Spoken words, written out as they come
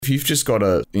If you've just got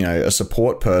a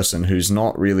support person who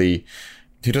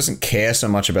doesn't care so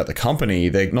much about the company,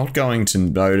 they're not going to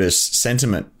notice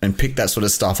sentiment and pick that sort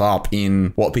of stuff up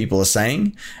in what people are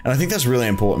saying. And I think that's really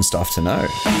important stuff to know.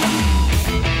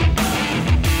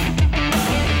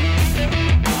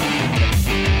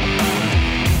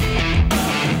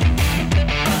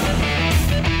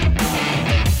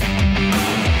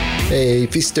 Hey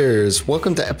Feasters,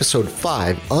 welcome to episode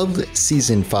 5 of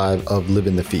season 5 of Live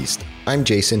in the Feast. I'm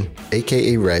Jason,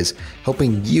 aka Rez,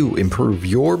 helping you improve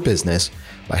your business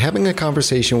by having a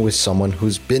conversation with someone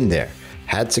who's been there,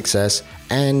 had success,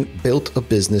 and built a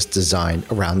business designed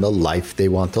around the life they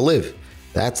want to live.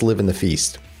 That's Live in the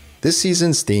Feast. This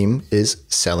season's theme is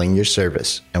selling your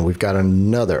service, and we've got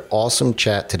another awesome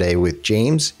chat today with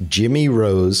James Jimmy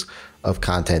Rose of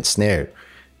Content Snare.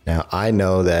 Now, I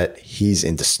know that he's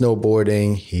into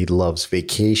snowboarding. He loves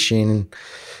vacation.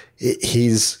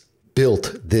 He's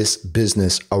built this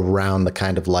business around the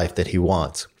kind of life that he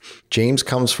wants. James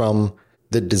comes from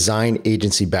the design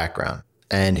agency background,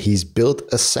 and he's built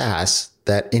a SaaS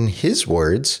that, in his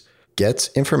words, gets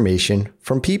information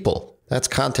from people. That's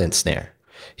Content Snare.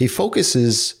 He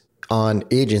focuses on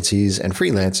agencies and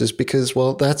freelancers because,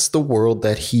 well, that's the world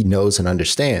that he knows and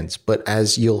understands. But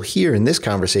as you'll hear in this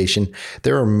conversation,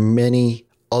 there are many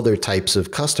other types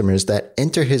of customers that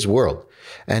enter his world,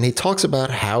 and he talks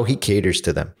about how he caters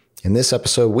to them. In this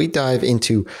episode, we dive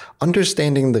into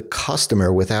understanding the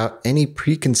customer without any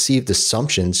preconceived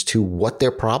assumptions to what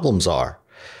their problems are,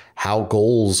 how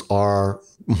goals are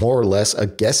more or less a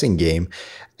guessing game,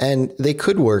 and they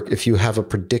could work if you have a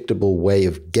predictable way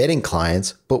of getting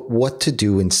clients, but what to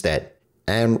do instead.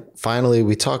 And finally,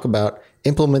 we talk about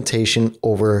implementation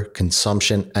over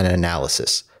consumption and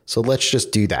analysis. So let's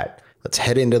just do that. Let's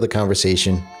head into the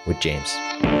conversation with James.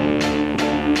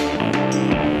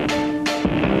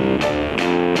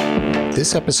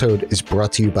 This episode is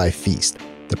brought to you by Feast,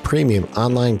 the premium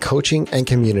online coaching and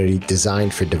community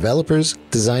designed for developers,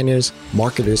 designers,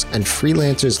 marketers, and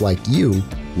freelancers like you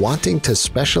wanting to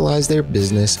specialize their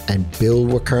business and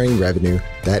build recurring revenue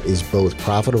that is both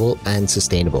profitable and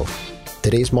sustainable.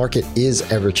 Today's market is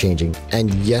ever-changing,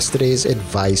 and yesterday's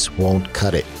advice won't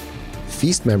cut it.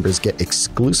 Feast members get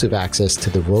exclusive access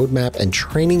to the roadmap and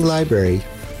training library,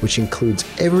 which includes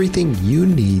everything you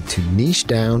need to niche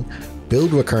down,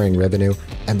 build recurring revenue,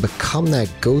 and become that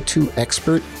go-to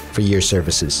expert for your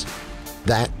services.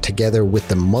 That, together with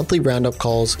the monthly roundup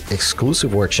calls,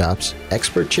 exclusive workshops,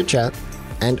 expert chit-chat,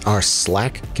 and our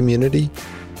Slack community,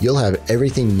 you'll have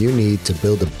everything you need to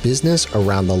build a business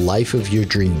around the life of your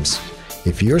dreams.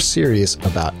 If you're serious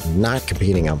about not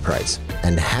competing on price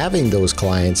and having those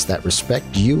clients that respect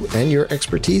you and your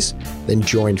expertise, then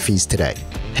join Feast today.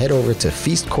 Head over to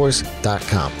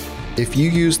feastcourse.com. If you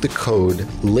use the code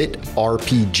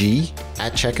LITRPG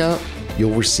at checkout,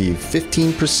 you'll receive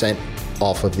 15%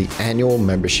 off of the annual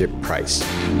membership price.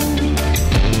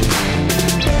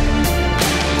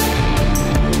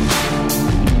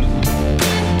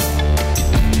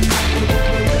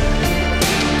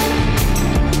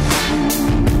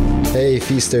 Hey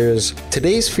Feasters,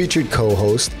 today's featured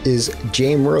co-host is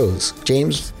James Rose.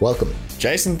 James, welcome.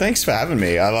 Jason, thanks for having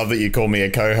me. I love that you call me a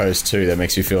co-host too. That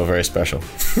makes me feel very special.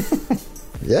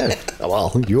 Yeah,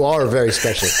 well, you are very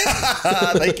special.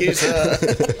 Thank you, sir.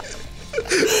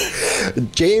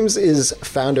 James is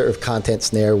founder of Content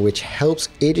Snare, which helps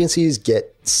agencies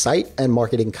get site and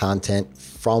marketing content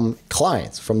from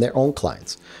clients, from their own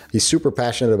clients. He's super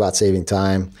passionate about saving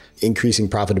time, increasing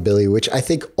profitability, which I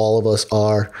think all of us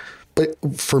are. But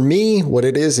for me, what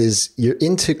it is you're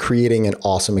into creating an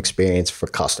awesome experience for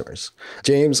customers.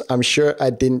 James, I'm sure I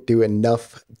didn't do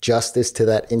enough justice to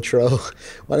that intro.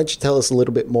 Why don't you tell us a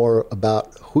little bit more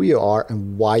about who you are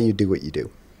and why you do what you do?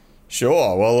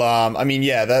 Sure. Well, I mean,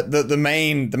 yeah, the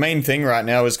main thing right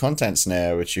now is Content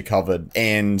Snare, which you covered.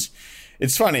 And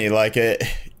it's funny, like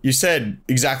you said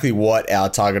exactly what our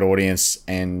target audience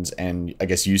and I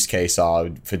guess use case are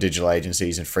for digital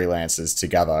agencies and freelancers to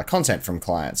gather content from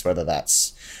clients, whether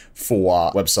that's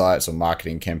for websites or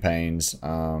marketing campaigns.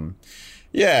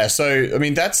 Yeah, so I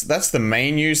mean that's the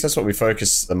main use. That's what we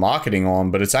focus the marketing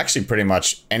on, but it's actually pretty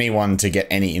much anyone to get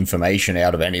any information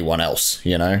out of anyone else,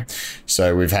 you know.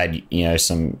 So we've had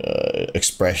some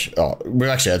we've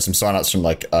actually had some signups from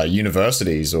like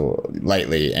universities or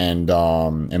lately and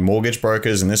mortgage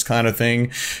brokers and this kind of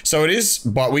thing. So it is,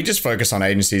 but we just focus on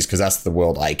agencies because that's the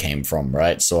world I came from,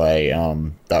 right? So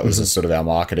that was sort of our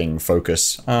marketing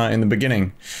focus in the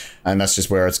beginning. And that's just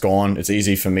where it's gone. It's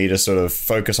easy for me to sort of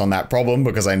focus on that problem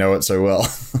because I know it so well.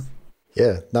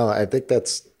 Yeah, no, I think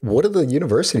what are the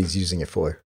universities using it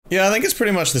for? Yeah, I think it's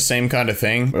pretty much the same kind of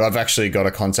thing. I've actually got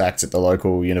a contact at the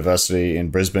local university in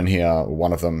Brisbane here,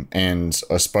 one of them, and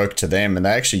I spoke to them, and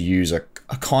they actually use a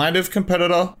kind of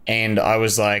competitor. And I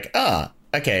was like,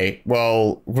 okay,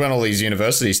 well, when all these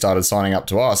universities started signing up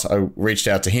to us, I reached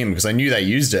out to him because I knew they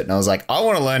used it. And I was like, I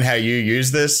want to learn how you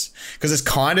use this because it's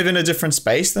kind of in a different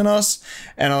space than us.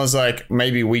 And I was like,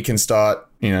 maybe we can start,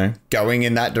 going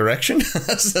in that direction.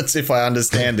 That's if I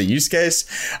understand the use case.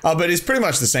 But it's pretty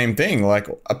much the same thing. Like,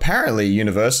 apparently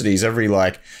universities, every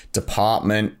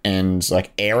department and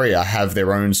area have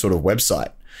their own sort of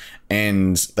website.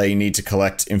 And they need to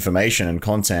collect information and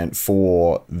content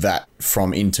for that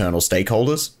from internal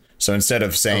stakeholders. So instead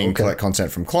of saying collect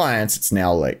content from clients, it's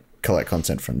now collect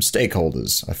content from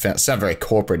stakeholders. I sound very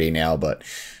corporate-y now, but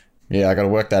yeah, I got to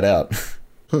work that out.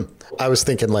 I was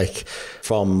thinking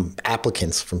from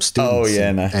applicants, from students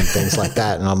and things like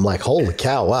that. And I'm like, holy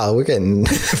cow, wow, we're getting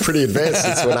pretty advanced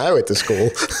since when I went to school.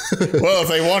 Well,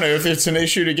 if it's an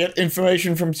issue to get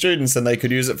information from students, then they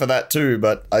could use it for that too.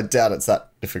 But I doubt it's that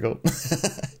difficult.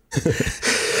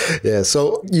 Yeah,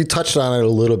 so you touched on it a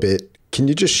little bit. Can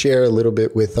you just share a little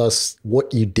bit with us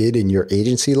what you did in your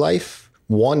agency life?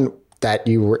 One, that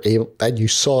you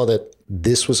saw that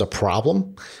this was a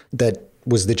problem that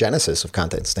was the genesis of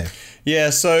Content Snare. Yeah,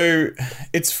 so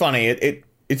it's funny.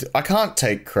 I can't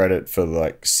take credit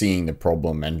for seeing the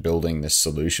problem and building this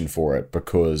solution for it,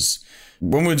 because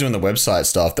when we were doing the website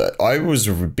stuff, that I was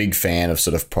a big fan of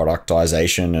sort of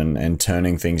productization and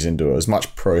turning things into as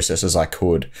much process as I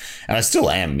could. And I still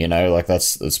am,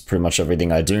 that's pretty much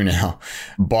everything I do now.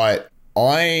 But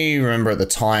I remember at the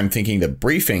time thinking that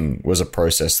briefing was a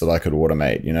process that I could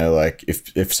automate.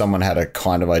 If someone had a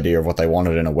kind of idea of what they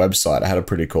wanted in a website, I had a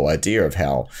pretty cool idea of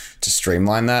how to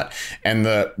streamline that. And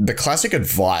the classic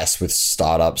advice with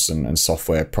startups and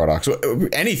software products,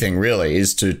 anything really,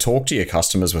 is to talk to your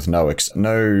customers with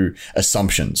no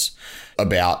assumptions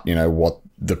about, what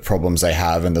the problems they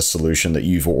have and the solution that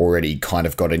you've already kind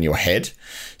of got in your head.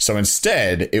 So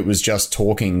instead, it was just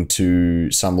talking to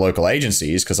some local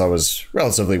agencies, because I was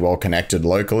relatively well connected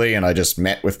locally, and I just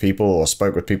met with people or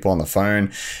spoke with people on the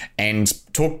phone and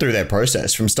talked through their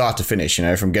process from start to finish,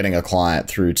 from getting a client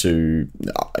through to,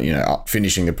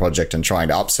 finishing the project and trying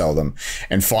to upsell them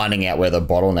and finding out where the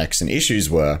bottlenecks and issues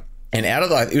were. And out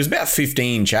of that, it was about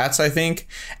 15 chats, I think,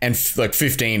 and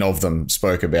 15 of them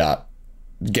spoke about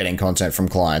getting content from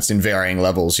clients in varying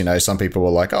levels. Some people were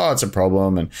like, oh, it's a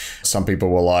problem. And some people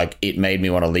were like, it made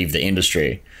me want to leave the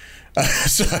industry.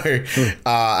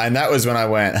 And that was when I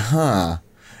went,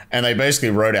 And they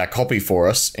basically wrote our copy for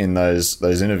us in those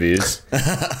interviews,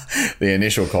 the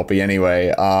initial copy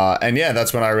anyway. And yeah,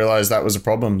 that's when I realized that was a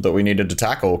problem that we needed to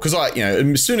tackle. Because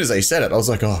as soon as they said it, I was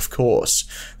like, oh, of course,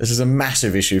 this is a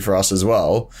massive issue for us as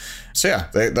well. So yeah,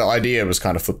 the idea was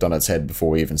kind of flipped on its head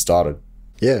before we even started.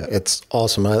 Yeah, it's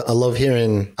awesome. I love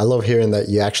hearing that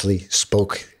you actually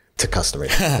spoke to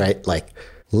customers, right?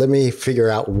 Let me figure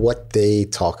out what they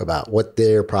talk about, what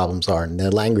their problems are, and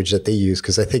the language that they use.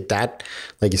 Because I think that,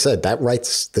 like you said, that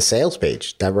writes the sales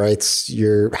page. That writes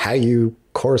how you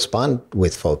correspond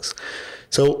with folks.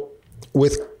 So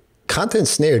with Content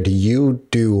Snare, do you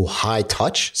do high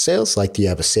touch sales? Do you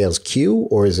have a sales queue,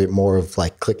 or is it more of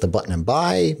click the button and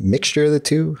buy, mixture of the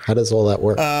two? How does all that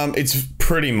work? It's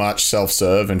pretty much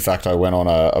self-serve. In fact, I went on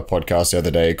a podcast the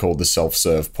other day called the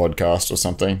Self-Serve Podcast or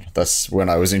something. That's when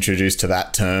I was introduced to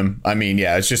that term. I mean,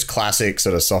 yeah, it's just classic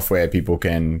sort of software. People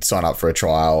can sign up for a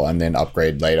trial and then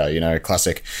upgrade later,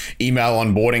 classic email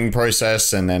onboarding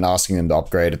process and then asking them to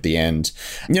upgrade at the end.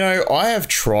 I have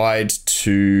tried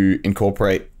to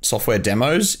incorporate software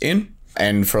demos in,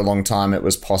 and for a long time it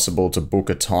was possible to book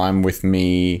a time with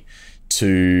me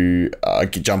to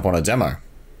jump on a demo.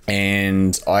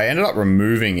 And I ended up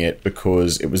removing it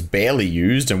because it was barely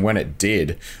used, and when it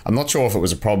did, I'm not sure if it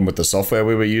was a problem with the software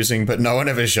we were using, but no one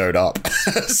ever showed up.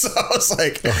 So I was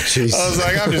like,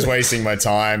 I'm just wasting my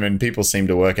time, and people seem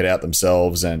to work it out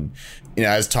themselves. And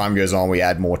as time goes on, we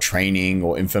add more training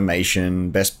or information,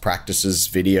 best practices,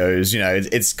 videos.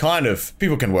 It's kind of,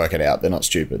 people can work it out. They're not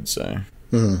stupid. So,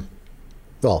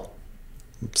 well,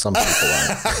 some people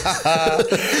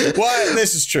aren't. Well,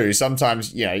 this is true.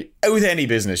 Sometimes, with any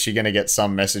business, you're going to get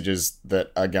some messages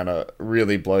that are going to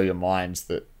really blow your minds.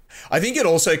 That I think it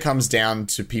also comes down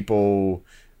to people,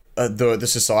 the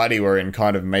society we're in,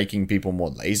 kind of making people more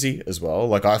lazy as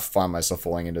well. I find myself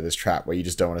falling into this trap where you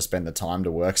just don't want to spend the time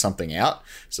to work something out.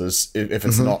 So if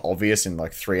it's not obvious in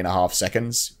 3.5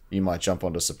 seconds, you might jump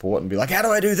onto support and be like, how do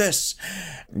I do this?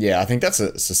 Yeah, I think that's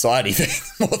a society thing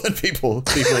more than people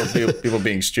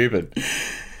being stupid.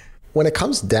 When it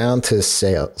comes down to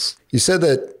sales, you said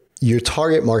that your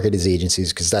target market is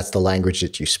agencies because that's the language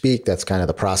that you speak. That's kind of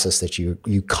the process that you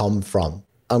come from.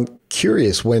 I'm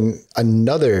curious, when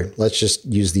let's just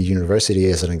use the university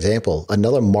as an example,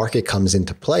 another market comes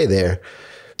into play there,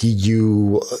 do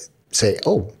you say,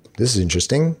 oh, this is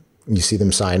interesting? You see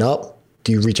them sign up.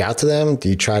 Do you reach out to them? Do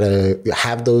you try to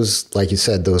have those, like you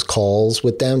said, those calls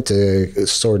with them to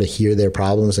sort of hear their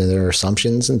problems and their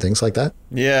assumptions and things like that?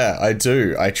 Yeah, I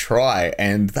do. I try,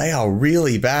 and they are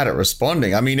really bad at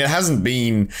responding. I mean, it hasn't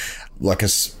been like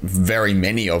very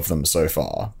many of them so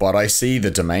far, but I see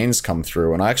the domains come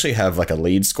through, and I actually have like a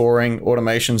lead scoring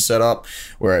automation set up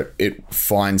where it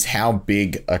finds how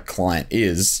big a client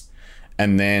is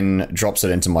and then drops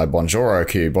it into my Bonjoro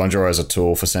queue. Bonjoro is a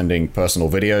tool for sending personal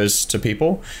videos to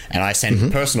people, and I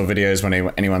send personal videos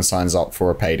when anyone signs up for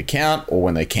a paid account or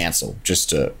when they cancel, just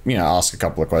to, ask a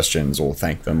couple of questions or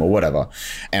thank them or whatever.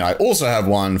 And I also have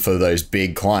one for those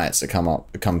big clients that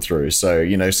come through.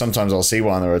 So, sometimes I'll see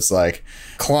one where it's like,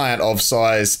 client of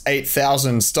size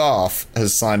 8,000 staff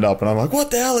has signed up, and I'm like,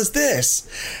 what the hell is this?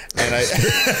 And I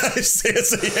see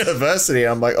it's a university.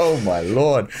 I'm like, oh my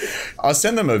Lord. I'll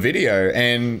send them a video,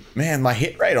 and man, my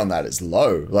hit rate on that is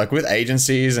low. Like with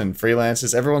agencies and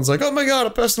freelancers, everyone's like, oh my God, a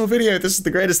personal video. This is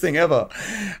the greatest thing ever.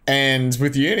 And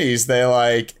with unis,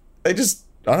 I don't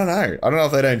know. I don't know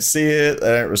if they don't see it,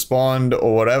 they don't respond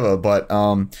or whatever, but,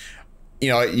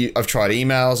 I've tried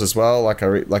emails as well, like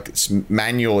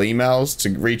manual emails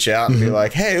to reach out and be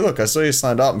like, hey, look, I saw you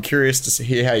signed up. I'm curious to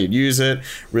hear how you'd use it.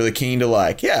 Really keen to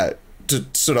to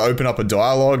sort of open up a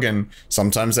dialogue, and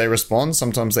sometimes they respond,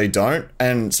 sometimes they don't,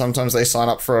 and sometimes they sign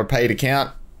up for a paid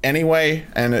account anyway,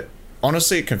 and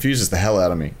honestly, it confuses the hell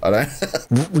out of me. I don't.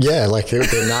 Yeah, like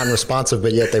they're non-responsive,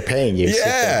 but yet they're paying you.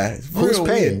 Yeah, so who's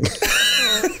paying?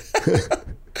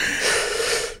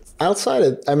 Outside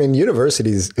of,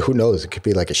 universities, who knows? It could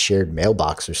be like a shared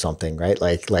mailbox or something, right?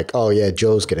 Like, oh yeah,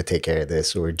 Joe's going to take care of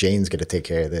this, or Jane's going to take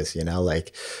care of this,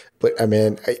 But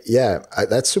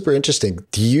that's super interesting.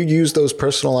 Do you use those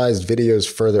personalized videos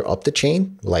further up the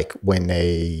chain? Like when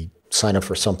they sign up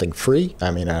for something free?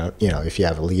 If you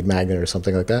have a lead magnet or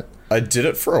something like that? I did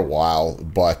it for a while,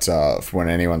 but when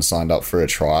anyone signed up for a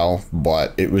trial,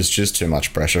 but it was just too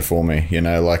much pressure for me.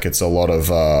 It's a lot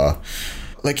of,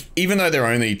 even though they're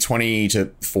only 20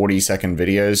 to 40 second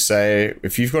videos, say,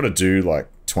 if you've got to do like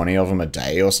 20 of them a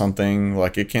day or something,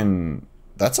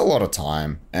 that's a lot of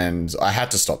time, and I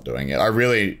had to stop doing it.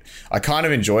 I kind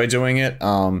of enjoy doing it,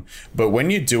 but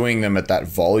when you're doing them at that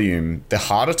volume, they're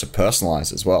harder to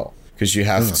personalize as well, because you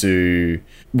have to,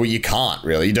 you can't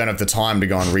really, you don't have the time to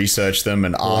go and research them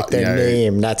and like their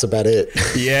name, that's about it.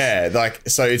 Yeah,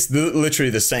 so it's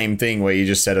literally the same thing where you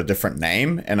just said a different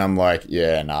name, and I'm like,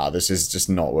 yeah, nah, this is just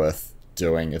not worth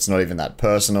doing. It's not even that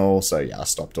personal. So yeah, I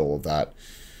stopped all of that.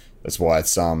 That's why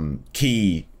it's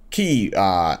key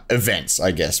events,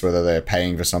 I guess, whether they're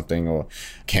paying for something or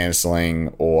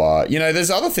canceling, or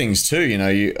there's other things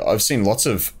too. I've seen lots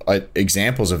of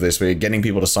examples of this where you're getting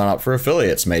people to sign up for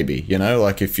affiliates, maybe,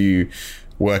 like if you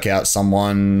work out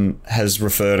someone has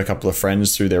referred a couple of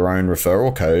friends through their own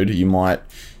referral code, you might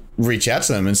reach out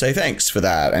to them and say thanks for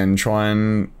that, and try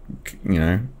and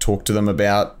talk to them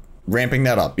about ramping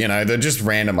that up. They're just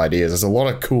random ideas. There's a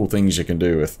lot of cool things you can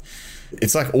do with.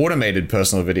 It's like automated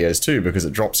personal videos too, because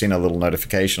it drops in a little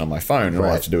notification on my phone, and all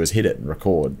I have to do is hit it and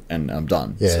record, and I'm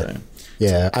done. Yeah. So.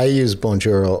 Yeah. I use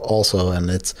Bonjoro also,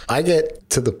 and I get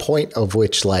to the point of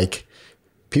which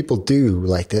people do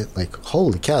like that, like,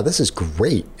 holy cow, this is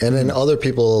great. And then other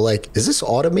people are like, is this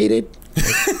automated?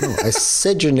 Like, no, I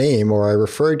said your name, or I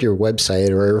referred your website,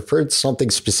 or I referred something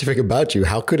specific about you.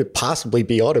 How could it possibly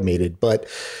be automated? But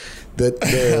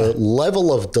the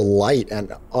level of delight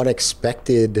and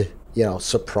unexpected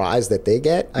surprise that they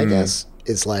get, I guess,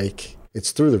 is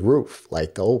it's through the roof.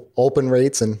 Like the open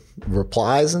rates and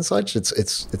replies and such,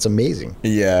 it's amazing.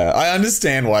 Yeah, I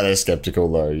understand why they're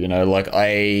skeptical though.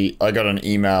 I got an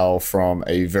email from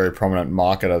a very prominent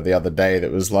marketer the other day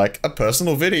that was like, a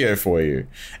personal video for you,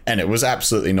 and it was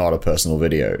absolutely not a personal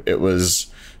video. It was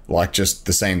like just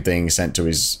the same thing sent to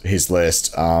his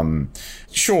list.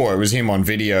 Sure, it was him on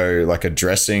video, like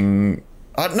addressing.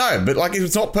 No, but it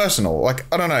was not personal.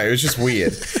 I don't know. It was just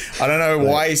weird. I don't know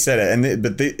why he said it.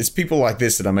 But it's people like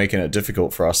this that are making it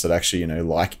difficult for us that actually,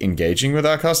 like engaging with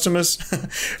our customers.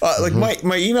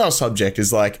 My email subject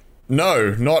is like,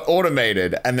 no, not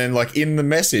automated. And then in the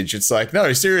message, it's like,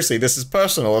 no, seriously, this is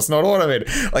personal. It's not automated.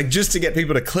 Just to get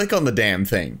people to click on the damn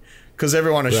thing. Because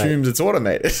everyone assumes it's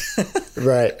automated.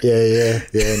 Right. Yeah.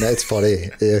 That's funny.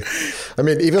 Yeah.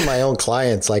 Even my own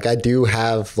clients, I do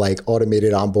have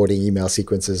automated onboarding email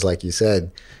sequences, like you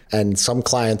said. And some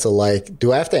clients are like,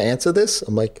 do I have to answer this?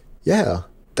 I'm like, yeah.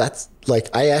 that's like,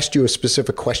 I asked you a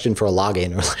specific question for a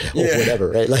login or whatever,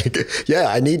 right? Like, yeah,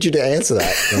 I need you to answer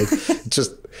that. Like,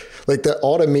 just like the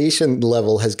automation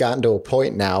level has gotten to a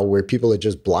point now where people are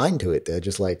just blind to it. They're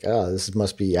just like, oh, this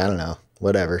must be, I don't know,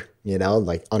 whatever,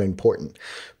 like unimportant.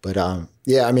 But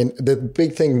yeah, I mean, the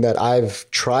big thing that I've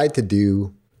tried to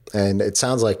do, and it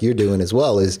sounds like you're doing as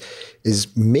well, is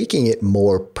making it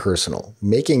more personal,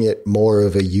 making it more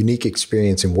of a unique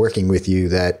experience in working with you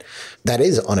that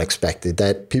is unexpected,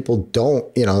 that people don't,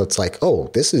 it's like, oh,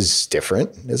 this is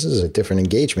different. This is a different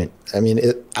engagement. I mean,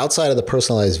 outside of the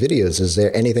personalized videos, is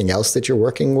there anything else that you're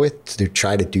working with to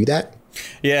try to do that?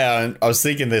 Yeah, and I was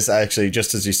thinking this actually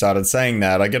just as you started saying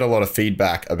that. I get a lot of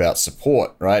feedback about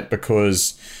support, right?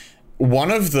 Because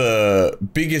one of the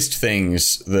biggest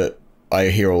things that I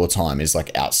hear all the time is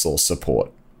like outsource support.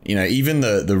 Even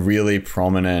the really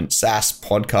prominent SaaS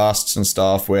podcasts and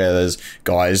stuff where there's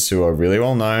guys who are really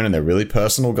well known and they're really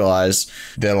personal guys.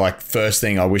 They're like, first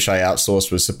thing I wish I outsourced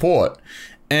was support.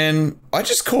 And I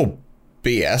just call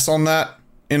BS on that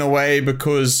in a way,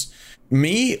 because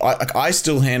I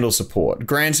still handle support.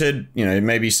 Granted,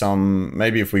 maybe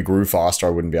if we grew faster, I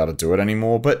wouldn't be able to do it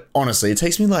anymore. But honestly, it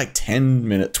takes me like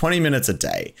 20 minutes a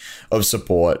day of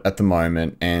support at the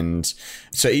moment. And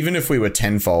so even if we were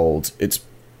tenfold, it's,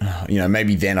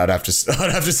 maybe then I'd have to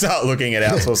start looking at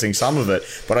outsourcing some of it,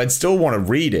 but I'd still want to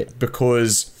read it,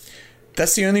 because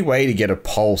that's the only way to get a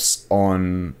pulse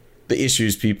on the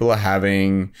issues people are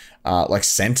having, like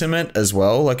sentiment as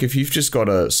well. Like if you've just got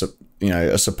a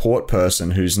support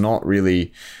person who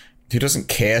doesn't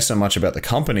care so much about the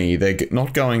company, they're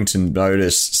not going to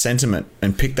notice sentiment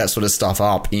and pick that sort of stuff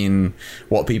up in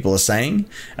what people are saying.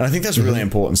 And I think that's really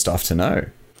important stuff to know.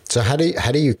 So how do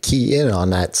you key in on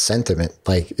that sentiment?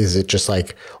 Like, is it just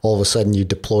like all of a sudden you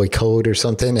deploy code or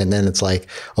something, and then it's like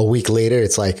a week later,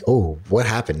 it's like, oh, what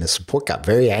happened? The support got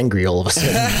very angry all of a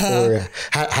sudden. Or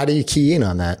how do you key in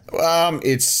on that?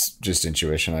 It's just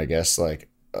intuition, I guess. Like,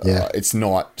 it's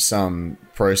not some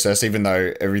process, even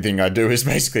though everything I do is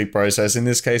basically process. In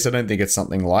this case, I don't think it's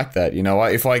something like that.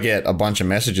 If I get a bunch of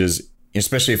messages,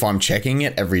 especially if I'm checking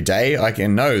it every day, I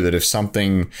can know that if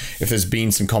there's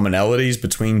been some commonalities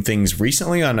between things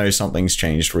recently, I know something's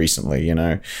changed recently,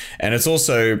 And it's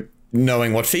also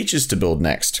knowing what features to build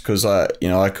next, because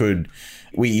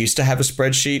we used to have a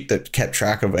spreadsheet that kept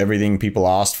track of everything people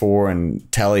asked for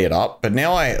and tally it up. But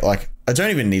now I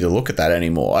don't even need to look at that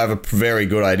anymore. I have a very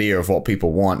good idea of what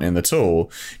people want in the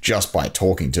tool just by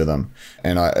talking to them.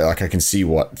 And I can see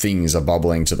what things are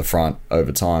bubbling to the front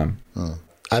over time.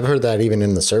 I've heard that even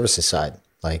in the services side,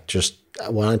 like just,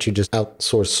 why don't you just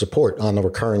outsource support on the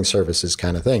recurring services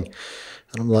kind of thing?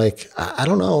 And I'm like, I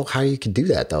don't know how you could do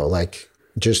that though. Like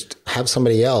just have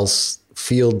somebody else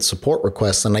field support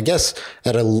requests. And I guess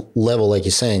at a level, like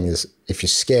you're saying, is if you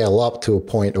scale up to a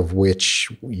point of which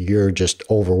you're just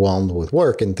overwhelmed with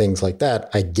work and things like that,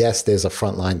 I guess there's a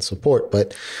frontline support.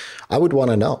 But I would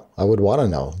want to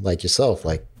know, like yourself,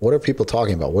 like what are people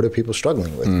talking about? What are people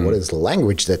struggling with? What is the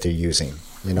language that they're using?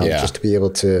 Just to be able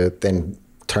to then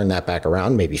turn that back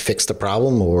around, maybe fix the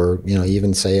problem, or,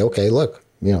 even say, okay, look,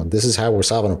 this is how we're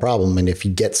solving a problem. And if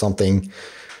you get something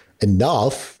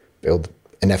enough, build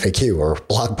an FAQ or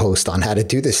blog post on how to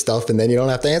do this stuff, and then you don't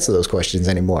have to answer those questions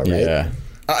anymore, right? Yeah.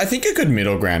 I think a good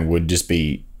middle ground would just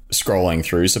be scrolling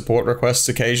through support requests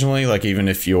occasionally. Like even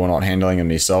if you're not handling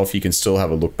them yourself, you can still have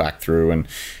a look back through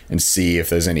and see if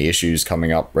there's any issues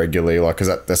coming up regularly, like, because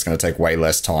that's going to take way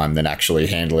less time than actually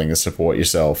handling the support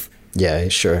yourself. Yeah,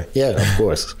 sure. Yeah, of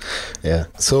course. Yeah.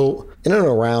 So in and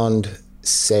around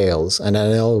sales, and I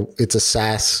know it's a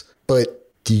SaaS, but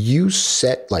do you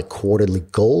set like quarterly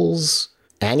goals,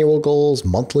 annual goals,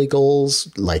 monthly goals,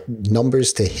 like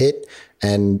numbers to hit?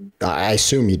 And I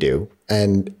assume you do.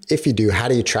 And if you do, how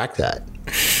do you track that?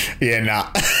 Yeah,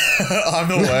 nah. I'm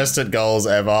the worst at goals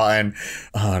ever. And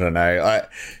I don't know.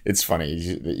 It's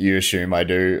funny that you assume I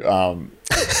do,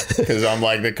 because I'm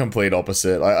like the complete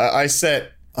opposite. I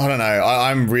set, I don't know.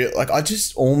 I'm real. Like I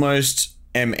just almost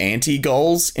am anti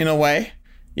goals in a way.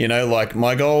 Like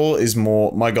my goals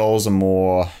are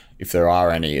more, if there are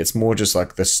any, it's more just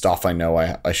like the stuff I know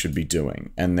I should be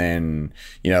doing. And then,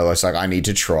 it's like I need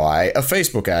to try a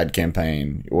Facebook ad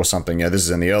campaign or something. This is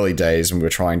in the early days when we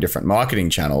were trying different marketing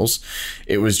channels.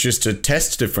 It was just to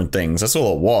test different things. That's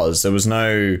all it was. There was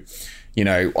no,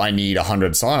 I need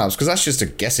 100 signups, because that's just a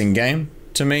guessing game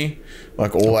to me.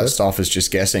 Like all that stuff is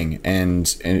just guessing.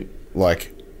 And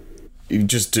like, you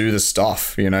just do the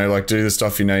stuff, like do the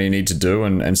stuff you need to do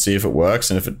and see if it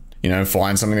works. And if it,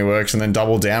 find something that works and then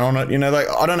double down on it. Like,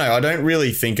 I don't know. I don't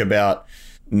really think about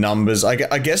numbers. I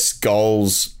guess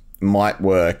goals might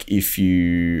work if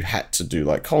you had to do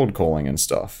like cold calling and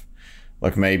stuff.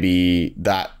 Like maybe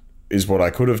that is what I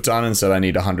could have done and said I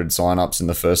need 100 signups in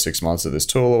the first 6 months of this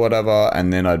tool or whatever,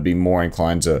 and then I'd be more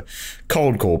inclined to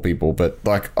cold call people. But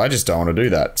like, I just don't want to do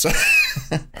that. So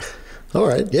all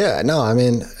right. Yeah. No, I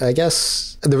mean, I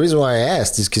guess the reason why I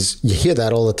asked is because you hear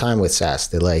that all the time with SaaS.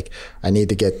 They're like, I need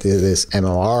to get to this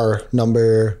MOR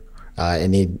number. I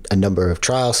need a number of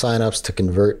trial signups to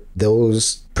convert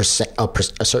those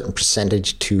a certain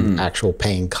percentage to actual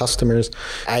paying customers.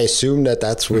 I assume that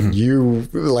that's when you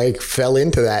like fell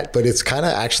into that, but it's kind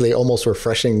of actually almost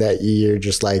refreshing that you're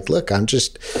just like, look, I'm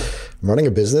just running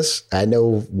a business. I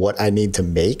know what I need to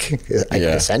make,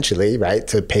 essentially, right,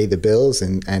 to pay the bills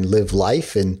and live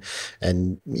life, and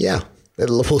yeah.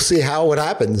 We'll see how it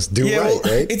happens.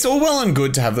 Right? It's all well and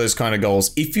good to have those kind of goals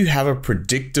if you have a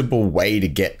predictable way to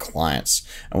get clients.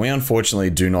 And we unfortunately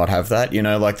do not have that. You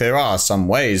know, like there are some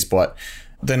ways, but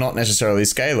they're not necessarily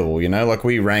scalable. You know, like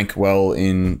we rank well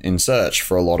in search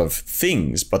for a lot of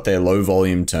things, but they're low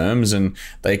volume terms and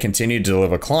they continue to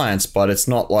deliver clients. But it's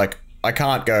not like I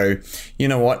can't go, you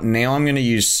know what, now I'm going to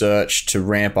use search to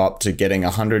ramp up to getting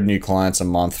 100 new clients a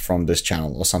month from this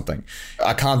channel or something.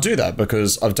 I can't do that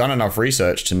because I've done enough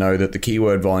research to know that the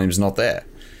keyword volume is not there.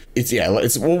 It's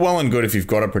all well and good if you've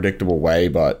got a predictable way,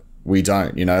 but we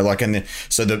don't, you know, like,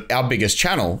 our biggest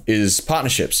channel is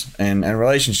partnerships and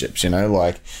relationships, you know,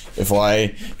 like if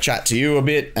I chat to you a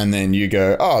bit and then you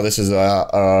go, oh, this is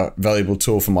a valuable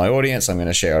tool for my audience, I'm going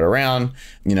to share it around,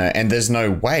 you know, and there's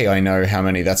no way I know how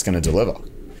many that's going to deliver.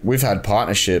 We've had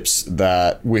partnerships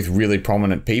that with really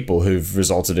prominent people who've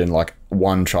resulted in like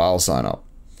one trial sign up.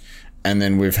 And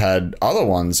then we've had other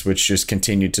ones which just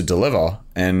continue to deliver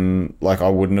and like I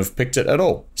wouldn't have picked it at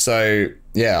all. So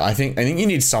yeah, I think you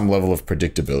need some level of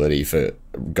predictability for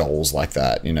goals like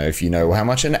that. You know, if you know how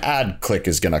much an ad click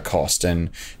is going to cost and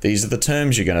these are the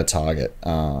terms you're going to target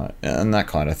and that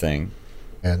kind of thing.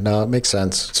 Yeah, no, it makes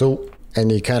sense. So,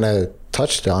 and you kind of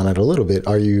touched on it a little bit.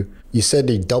 You said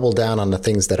you double down on the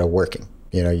things that are working.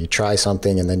 You know, you try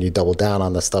something and then you double down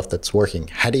on the stuff that's working.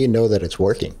 How do you know that it's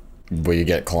working? Where you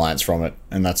get clients from it,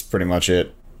 and that's pretty much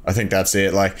it. I think that's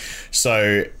it. Like,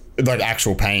 so like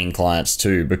actual paying clients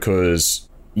too, because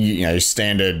you know,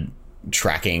 standard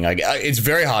tracking, like it's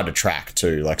very hard to track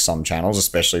too, like some channels,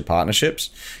 especially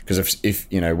partnerships, because if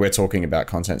you know, we're talking about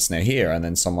Content Snare here and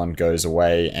then someone goes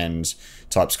away and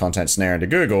types Content Snare into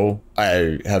Google,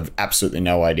 I have absolutely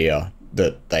no idea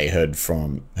that they heard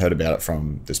about it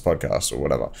from this podcast or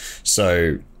whatever.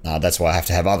 So that's why I have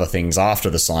to have other things after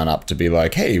the sign up to be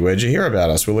like, hey, where'd you hear about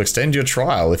us? We'll extend your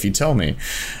trial if you tell me.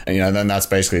 And, you know, then that's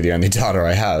basically the only data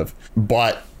I have.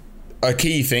 But a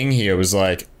key thing here was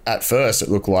like, at first it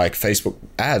looked like Facebook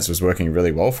ads was working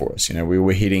really well for us. You know, we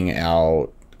were hitting our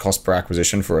cost per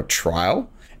acquisition for a trial.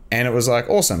 And it was like,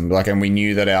 awesome. Like, and we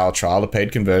knew that our trial to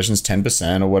paid conversion is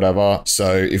 10% or whatever.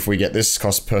 So if we get this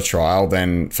cost per trial,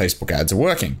 then Facebook ads are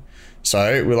working.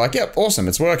 So we're like, yep, awesome,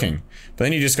 it's working. But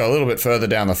then you just go a little bit further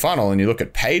down the funnel and you look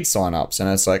at paid signups and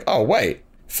it's like, oh, wait,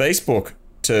 Facebook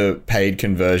to paid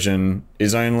conversion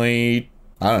is only,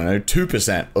 I don't know,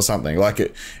 2% or something. Like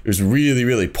it was really,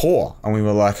 really poor. And we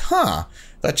were like,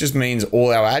 that just means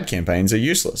all our ad campaigns are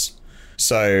useless.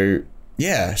 So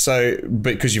yeah, so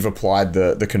because you've applied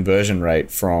the conversion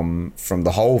rate from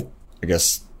the whole, I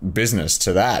guess, business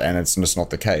to that, and it's just not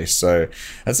the case. So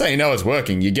that's how you know it's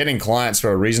working. You're getting clients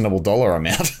for a reasonable dollar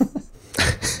amount.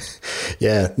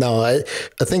 Yeah, no,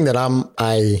 a thing that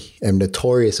I am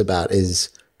notorious about is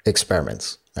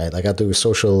experiments, right? Like I'll do a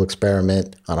social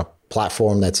experiment on a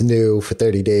platform that's new for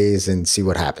 30 days and see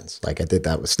what happens. Like I did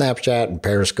that with Snapchat and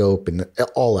Periscope and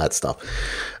all that stuff.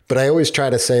 But I always try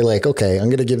to say like, okay, I'm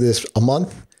going to give this a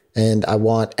month and I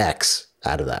want X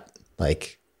out of that.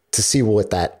 Like to see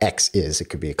what that X is. It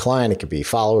could be a client, it could be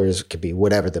followers, it could be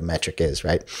whatever the metric is,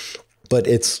 right? But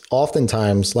it's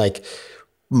oftentimes like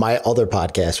my other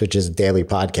podcast, which is a daily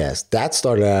podcast, that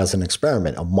started out as an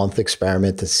experiment, a month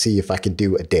experiment to see if I could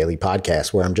do a daily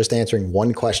podcast where I'm just answering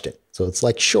one question. So it's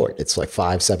like short, it's like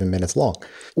 5-7 minutes long.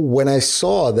 When I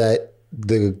saw that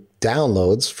the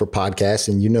downloads for podcasts,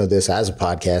 and you know this as a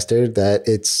podcaster, that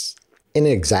it's an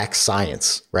exact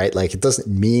science, right? Like it doesn't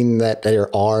mean that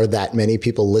there are that many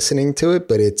people listening to it,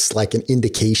 but it's like an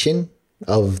indication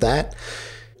of that.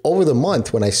 Over the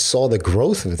month, when I saw the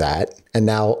growth of that, and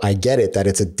now I get it that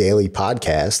it's a daily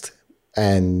podcast,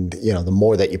 and you know, the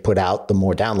more that you put out, the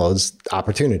more downloads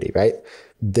opportunity, right?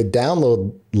 The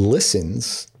download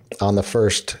listens on the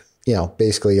first, you know,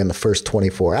 basically in the first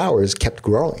 24 hours kept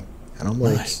growing. And I'm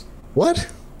like, nice.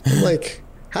 What? I'm like,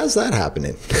 how's that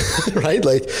happening? Right?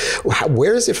 Like,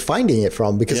 where is it finding it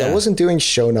from? Because I wasn't doing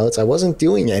show notes. I wasn't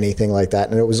doing anything like that.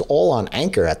 And it was all on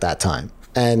Anchor at that time.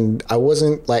 And I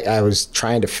wasn't like, I was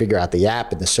trying to figure out the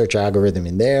app and the search algorithm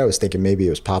in there. I was thinking maybe it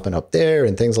was popping up there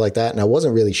and things like that. And I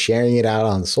wasn't really sharing it out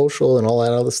on social and all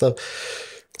that other stuff.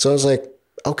 So I was like,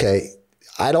 okay,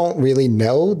 I don't really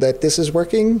know that this is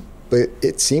working, but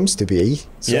it seems to be.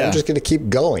 So I'm just going to keep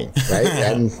going, right?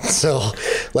 And so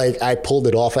like I pulled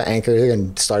it off of Anchor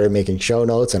and started making show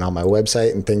notes and on my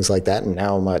website and things like that. And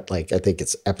now I'm at like, I think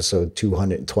it's episode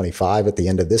 225 at the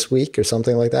end of this week or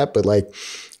something like that. But like,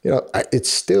 you know, it's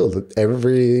still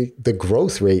the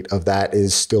growth rate of that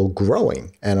is still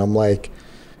growing. And I'm like,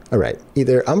 all right,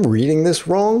 either I'm reading this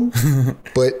wrong,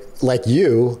 but like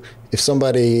you, if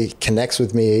somebody connects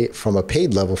with me from a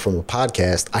paid level from a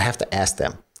podcast, I have to ask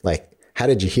them, like, how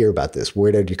did you hear about this?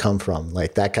 Where did you come from?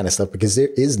 Like that kind of stuff, because there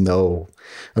is no,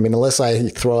 I mean, unless I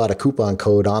throw out a coupon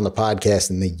code on the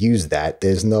podcast and they use that,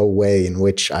 there's no way in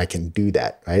which I can do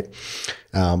that. Right.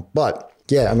 But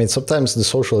yeah, I mean, sometimes the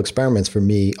social experiments for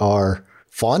me are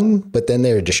fun, but then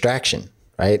they're a distraction.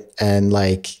 Right. And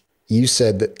like you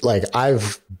said, that like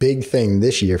big thing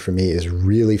this year for me is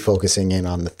really focusing in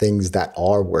on the things that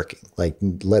are working. Like,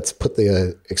 let's put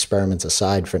the experiments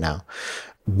aside for now.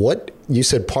 What you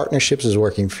said, partnerships is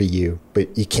working for you,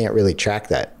 but you can't really track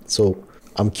that. So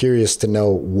I'm curious to know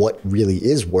what really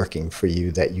is working for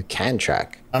you that you can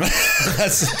track.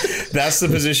 That's the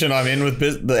position I'm in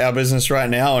with our business right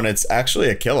now, and it's actually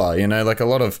a killer. You know, like a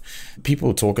lot of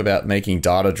people talk about making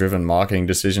data-driven marketing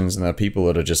decisions, and there are people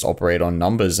that are just operate on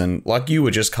numbers. And like you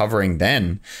were just covering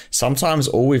then, sometimes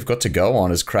all we've got to go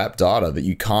on is crap data that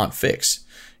you can't fix.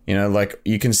 You know, like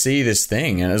you can see this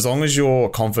thing, and as long as you're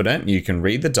confident, you can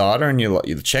read the data and you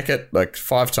check it like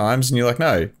 5 times and you're like,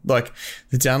 no, like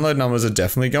the download numbers are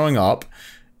definitely going up.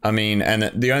 I mean,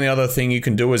 and the only other thing you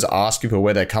can do is ask people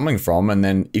where they're coming from. And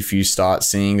then if you start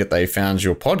seeing that they found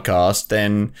your podcast,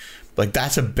 then like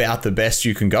that's about the best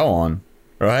you can go on.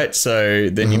 Right. So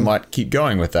then you might keep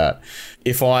going with that.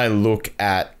 If I look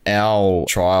at our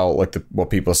trial, like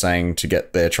what people are saying to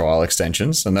get their trial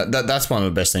extensions, and that's one of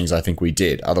the best things I think we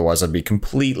did. Otherwise, I'd be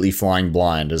completely flying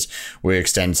blind as we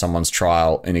extend someone's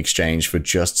trial in exchange for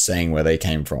just saying where they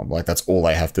came from. Like that's all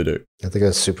they have to do. I think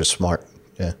that's super smart.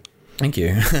 Yeah. Thank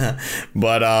you.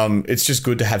 But it's just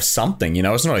good to have something, you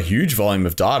know, it's not a huge volume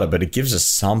of data, but it gives us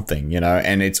something, you know,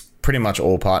 and it's pretty much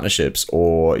all partnerships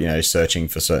or, you know, searching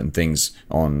for certain things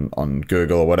on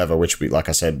Google or whatever, which we, like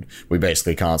I said, we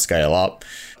basically can't scale up.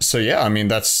 So yeah, I mean,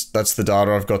 that's the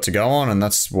data I've got to go on, and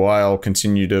that's why I'll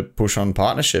continue to push on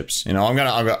partnerships. You know,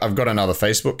 I've got another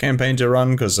Facebook campaign to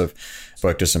run because I've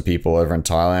spoke to some people over in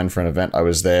Thailand for an event I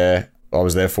was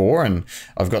there for, and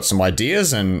I've got some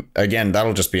ideas, and again,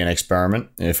 that'll just be an experiment.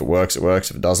 If it works, it works.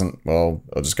 If it doesn't, well,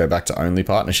 I'll just go back to only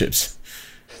partnerships.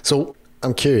 So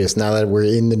I'm curious, now that we're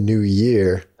in the new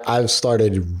year, I've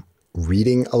started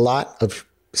reading a lot of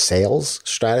sales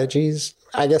strategies.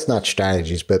 I guess not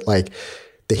strategies, but like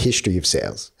the history of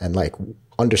sales and like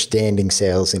understanding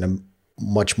sales in a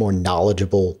much more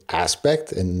knowledgeable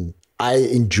aspect. And I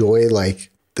enjoy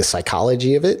like the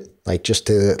psychology of it, like just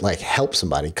to like help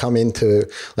somebody come into,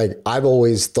 like I've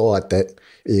always thought that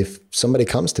if somebody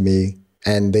comes to me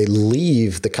and they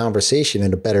leave the conversation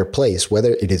in a better place,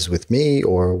 whether it is with me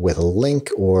or with a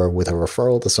link or with a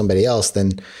referral to somebody else,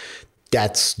 then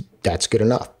that's good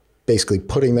enough. Basically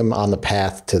putting them on the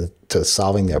path to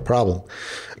solving their problem.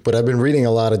 But I've been reading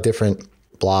a lot of different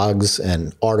blogs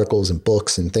and articles and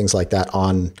books and things like that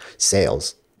on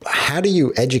sales. How do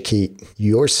you educate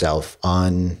yourself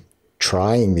on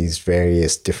trying these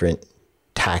various different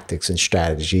tactics and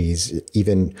strategies,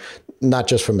 even not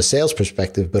just from a sales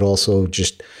perspective, but also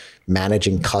just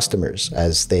managing customers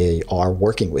as they are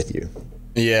working with you?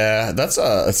 Yeah, that's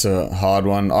a hard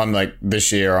one. I'm like,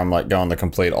 this year, I'm like going the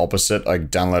complete opposite. I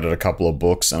downloaded a couple of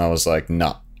books and I was like,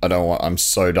 nah, I'm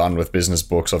so done with business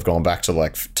books. I've gone back to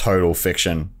like total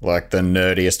fiction, like the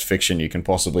nerdiest fiction you can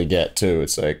possibly get too.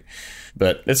 It's like,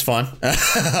 but it's fine.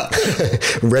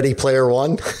 Ready Player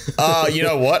One? You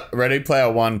know what? Ready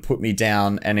Player One put me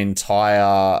down an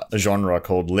entire genre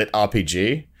called Lit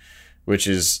RPG, which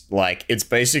is like, it's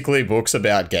basically books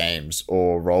about games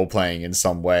or role playing in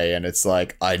some way. And it's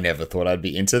like, I never thought I'd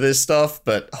be into this stuff,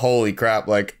 but holy crap.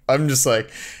 Like, I'm just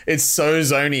like, it's so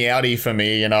zony outy for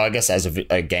me. You know, I guess as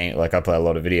a game, like I play a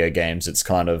lot of video games, it's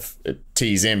kind of, it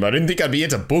tees in, but I didn't think I'd be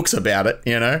into books about it,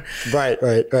 you know? Right.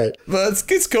 But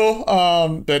it's cool.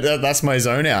 But that's my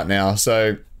zone out now.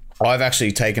 So I've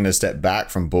actually taken a step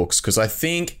back from books because I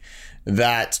think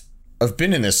that I've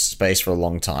been in this space for a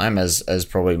long time, as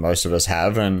probably most of us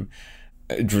have, and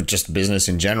just business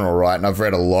in general, right? And I've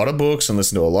read a lot of books and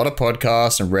listened to a lot of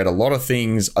podcasts and read a lot of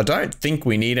things. I don't think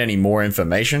we need any more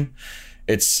information.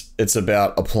 It's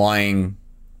about applying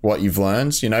what you've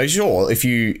learned. You know, sure, if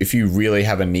you really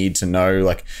have a need to know,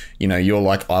 like, you know, you're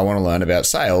like, I want to learn about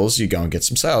sales, you go and get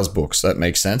some sales books. That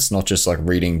makes sense. Not just like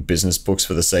reading business books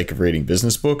for the sake of reading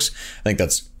business books. I think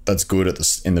that's good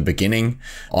in the beginning.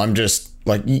 I'm just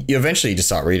like, you eventually just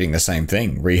start reading the same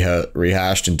thing,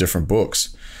 rehashed in different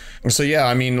books. So yeah,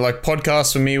 I mean, like,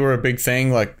 podcasts for me were a big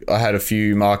thing. Like, I had a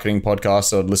few marketing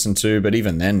podcasts I'd listen to, but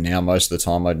even then, now most of the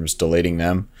time I'm just deleting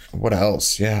them. What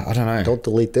else? Yeah, I don't know. Don't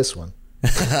delete this one.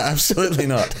 Absolutely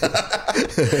not.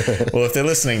 Well, if they're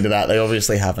listening to that, they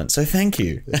obviously haven't. So thank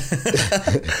you.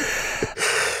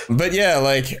 But yeah,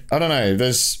 like, I don't know.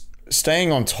 There's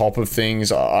staying on top of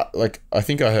things. I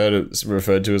think I heard it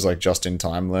referred to as like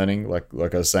just-in-time learning. Like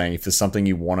I was saying, if there's something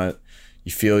you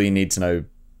feel you need to know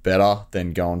better,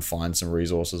 then go and find some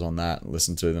resources on that and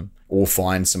listen to them, or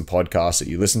find some podcasts that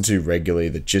you listen to regularly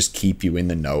that just keep you in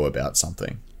the know about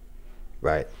something.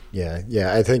 Right. Yeah.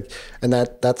 I think, and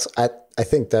I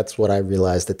think that's what I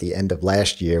realized at the end of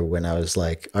last year when I was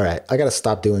like, all right, I got to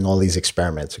stop doing all these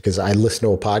experiments, because I listen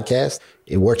to a podcast.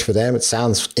 It works for them. It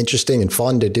sounds interesting and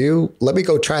fun to do. Let me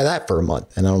go try that for a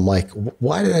month. And I'm like,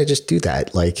 why did I just do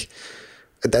that? Like,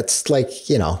 that's like,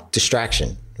 you know,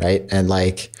 distraction. Right. And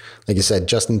like you said,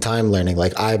 just in time learning,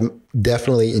 like, I'm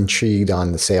definitely intrigued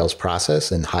on the sales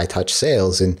process and high touch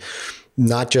sales, and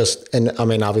not just, and I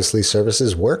mean, obviously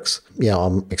services works, you know,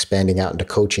 I'm expanding out into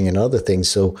coaching and other things.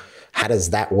 So how does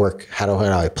that work? How do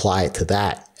I apply it to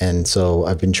that? And so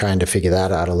I've been trying to figure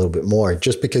that out a little bit more,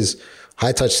 just because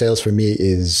high touch sales for me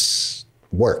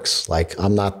works. Like, I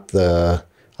want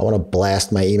to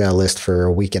blast my email list for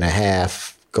a week and a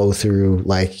half, go through,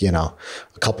 like, you know,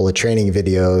 a couple of training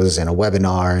videos and a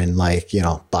webinar and, like, you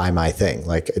know, buy my thing.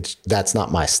 Like, that's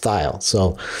not my style.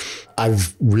 So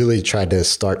I've really tried to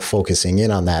start focusing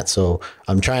in on that. So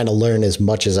I'm trying to learn as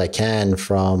much as I can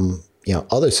from, you know,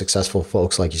 other successful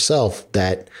folks like yourself,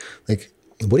 that, like,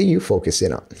 what do you focus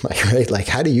in on? Like, right? Like,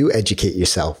 how do you educate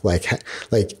yourself? Like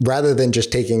rather than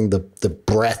just taking the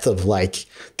breadth of, like,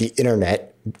 the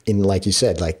internet in, like you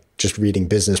said, like, just reading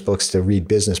business books to read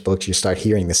business books, you start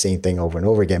hearing the same thing over and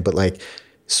over again. But, like,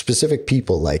 specific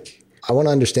people, like, I want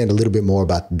to understand a little bit more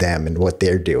about them and what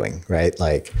they're doing, right?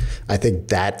 Like, I think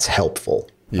that's helpful.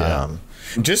 Yeah.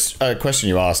 Just a question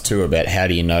you asked too about how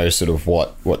do you know sort of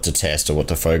what to test or what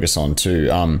to focus on too.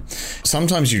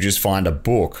 Sometimes you just find a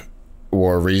book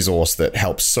or a resource that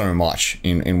helps so much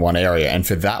in one area. And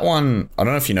for that one, I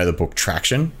don't know if you know the book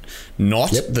Traction,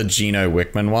 not the Gino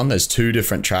Wickman one. There's two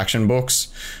different Traction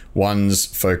books. One's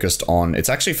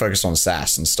actually focused on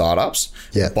SaaS and startups,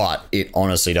 but it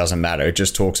honestly doesn't matter. It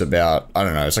just talks about, I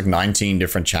don't know, it's like 19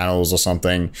 different channels or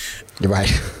something. You're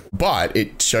right. But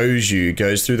it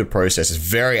goes through the process. It's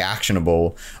very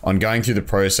actionable on going through the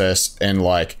process and,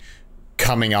 like,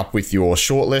 coming up with your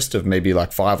short list of maybe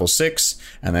like 5 or 6,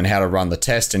 and then how to run the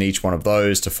test in each one of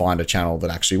those to find a channel that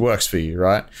actually works for you,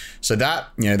 right? So that,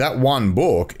 you know, that one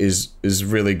book is a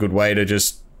really good way to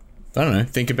just, I don't know,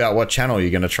 think about what channel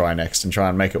you're going to try next and try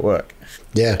and make it work.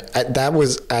 Yeah, that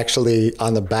was actually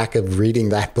on the back of reading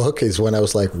that book is when I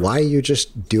was like, why are you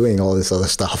just doing all this other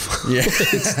stuff? Yeah.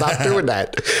 Stop doing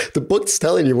that. The book's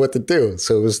telling you what to do.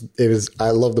 So it was, I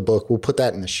love the book. We'll put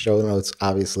that in the show notes,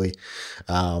 obviously.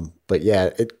 But yeah,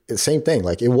 same thing.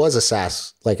 Like, it was a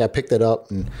SaaS. Like, I picked it up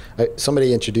and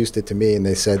somebody introduced it to me, and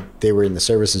they said they were in the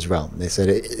services realm. They said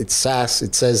it's SaaS.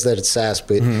 It says that it's SaaS,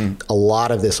 but a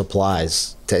lot of this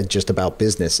applies to just about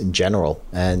business in general.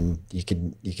 And you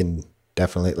can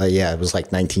definitely, like, it was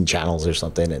like 19 channels or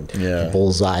something, and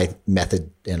bullseye method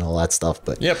and all that stuff.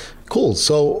 But cool.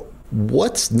 So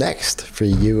what's next for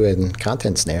you and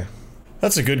Content Snare?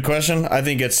 That's a good question. I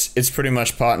think it's pretty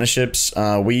much partnerships.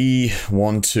 We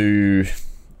want to.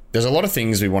 There's a lot of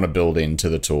things we want to build into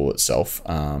the tool itself.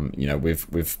 You know,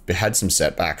 we've had some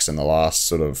setbacks in the last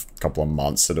sort of couple of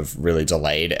months that have really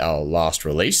delayed our last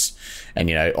release. And,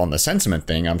 you know, on the sentiment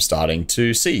thing, I'm starting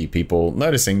to see people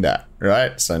noticing that,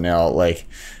 right? So now, like,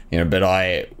 you know,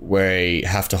 but we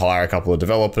have to hire a couple of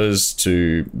developers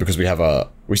because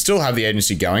we still have the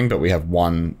agency going, but we have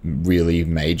one really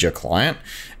major client,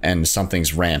 and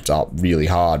something's ramped up really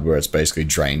hard where it's basically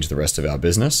drained the rest of our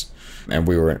business. And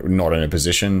we were not in a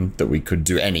position that we could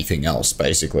do anything else,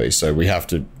 basically. So we have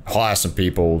to hire some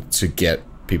people to get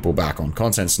people back on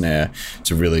Content Snare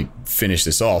to really finish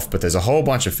this off. But there's a whole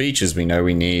bunch of features we know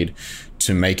we need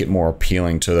to make it more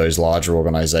appealing to those larger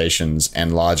organizations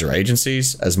and larger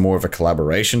agencies as more of a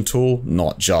collaboration tool,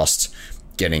 not just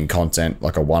getting content,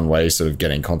 like a one-way sort of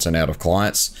getting content out of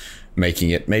clients, making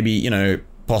it maybe, you know,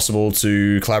 possible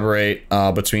to collaborate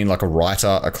between like a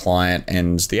writer, a client,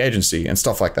 and the agency and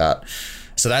stuff like that.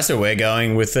 So that's where we're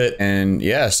going with it. And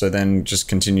yeah, so then just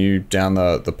continue down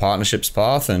the partnerships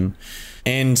path.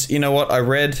 And you know what? I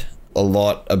read a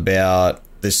lot about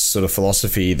this sort of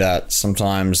philosophy that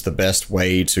sometimes the best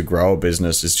way to grow a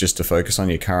business is just to focus on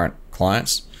your current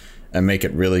clients and make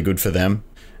it really good for them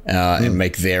and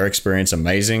make their experience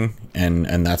amazing.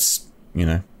 And that's, you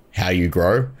know, how you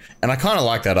grow. And I kind of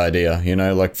like that idea, you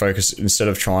know, like focus instead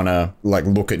of trying to like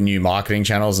look at new marketing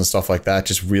channels and stuff like that,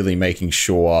 just really making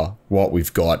sure what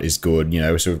we've got is good, you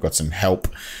know, so we've got some help,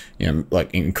 you know,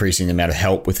 like increasing the amount of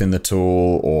help within the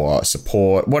tool or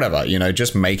support, whatever, you know,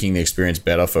 just making the experience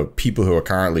better for people who are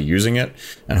currently using it.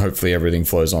 And hopefully everything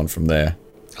flows on from there.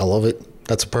 I love it.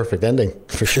 That's a perfect ending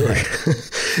for sure.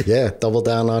 Yeah. Double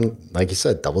down on, like you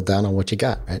said, double down on what you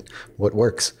got, right? What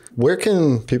works. Where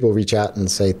can people reach out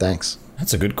and say thanks?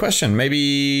 That's a good question.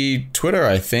 Maybe Twitter,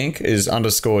 I think, is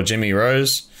 _Jimmy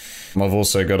Rose. I've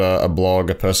also got a blog,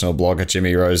 a personal blog at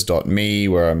jimmyrose.me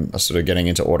where I'm sort of getting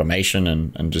into automation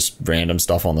and just random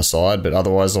stuff on the side. But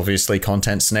otherwise, obviously,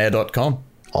 contentsnare.com.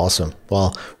 Awesome.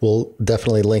 Well, we'll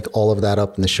definitely link all of that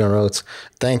up in the show notes.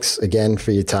 Thanks again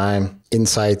for your time.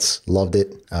 Insights. Loved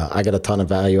it. I got a ton of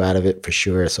value out of it for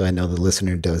sure. So I know the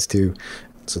listener does too.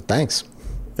 So thanks.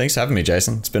 Thanks for having me,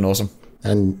 Jason. It's been awesome.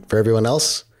 And for everyone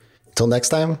else, until next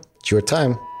time, it's your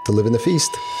time to live in the feast.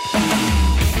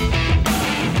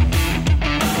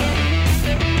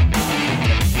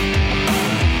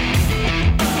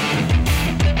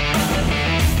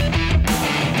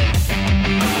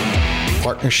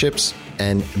 Partnerships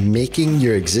and making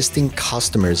your existing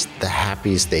customers the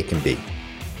happiest they can be.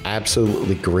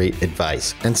 Absolutely great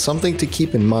advice and something to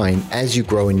keep in mind as you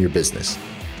grow in your business.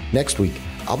 Next week,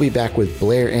 I'll be back with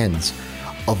Blair Enns,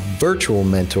 a virtual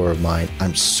mentor of mine.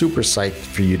 I'm super psyched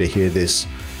for you to hear this.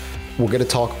 We're going to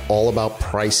talk all about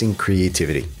pricing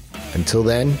creativity. Until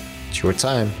then, it's your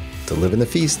time to live in the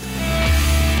feast.